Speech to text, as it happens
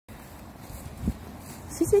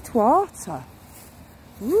Is it water?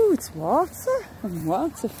 Ooh, it's water and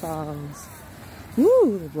waterfalls.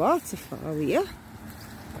 Ooh, the waterfall here.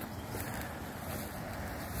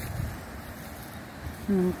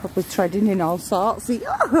 I'm probably treading in all sorts. I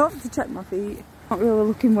have to check my feet. Not really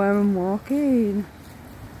looking where I'm walking.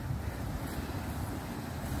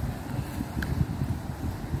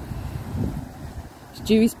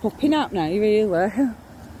 Stewie's popping out now, really.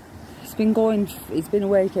 He's been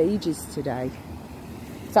awake ages today.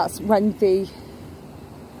 That's when they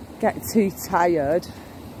get too tired.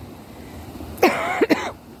 He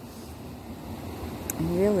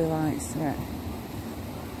really likes it.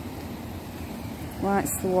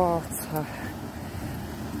 Likes the water.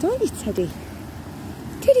 Don't you, Teddy?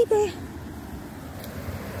 Teddy bear.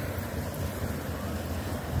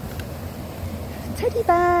 Teddy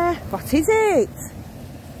bear. What is it?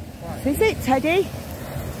 What is it, Teddy?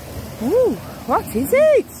 Ooh, what is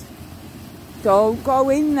it? Don't go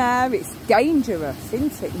in there. It's dangerous,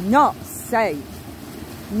 isn't it? Not safe.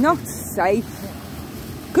 Not safe.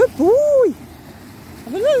 Good boy.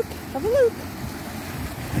 Have a look. Have a look.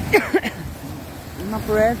 My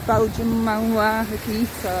brave Belgian Malinois,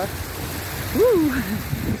 Akita. Woo!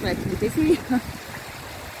 It's making me dizzy.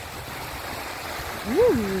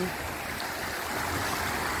 Woo!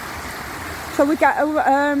 So we get a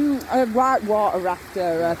white water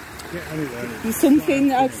rafter,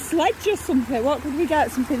 something, a sledge or something. What could we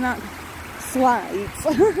get? Something that slides.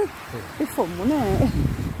 Be fun, wouldn't it?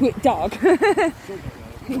 With dog.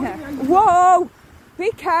 Yeah. Whoa!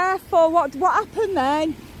 Be careful. What happened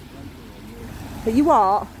then? Are you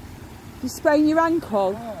what? You sprained your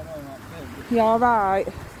ankle? You alright?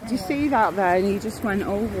 Did you see that then? He just went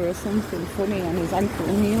over or something funny on his ankle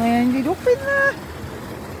and he ended up in there.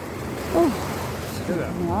 Oh,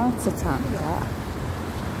 heart attack that.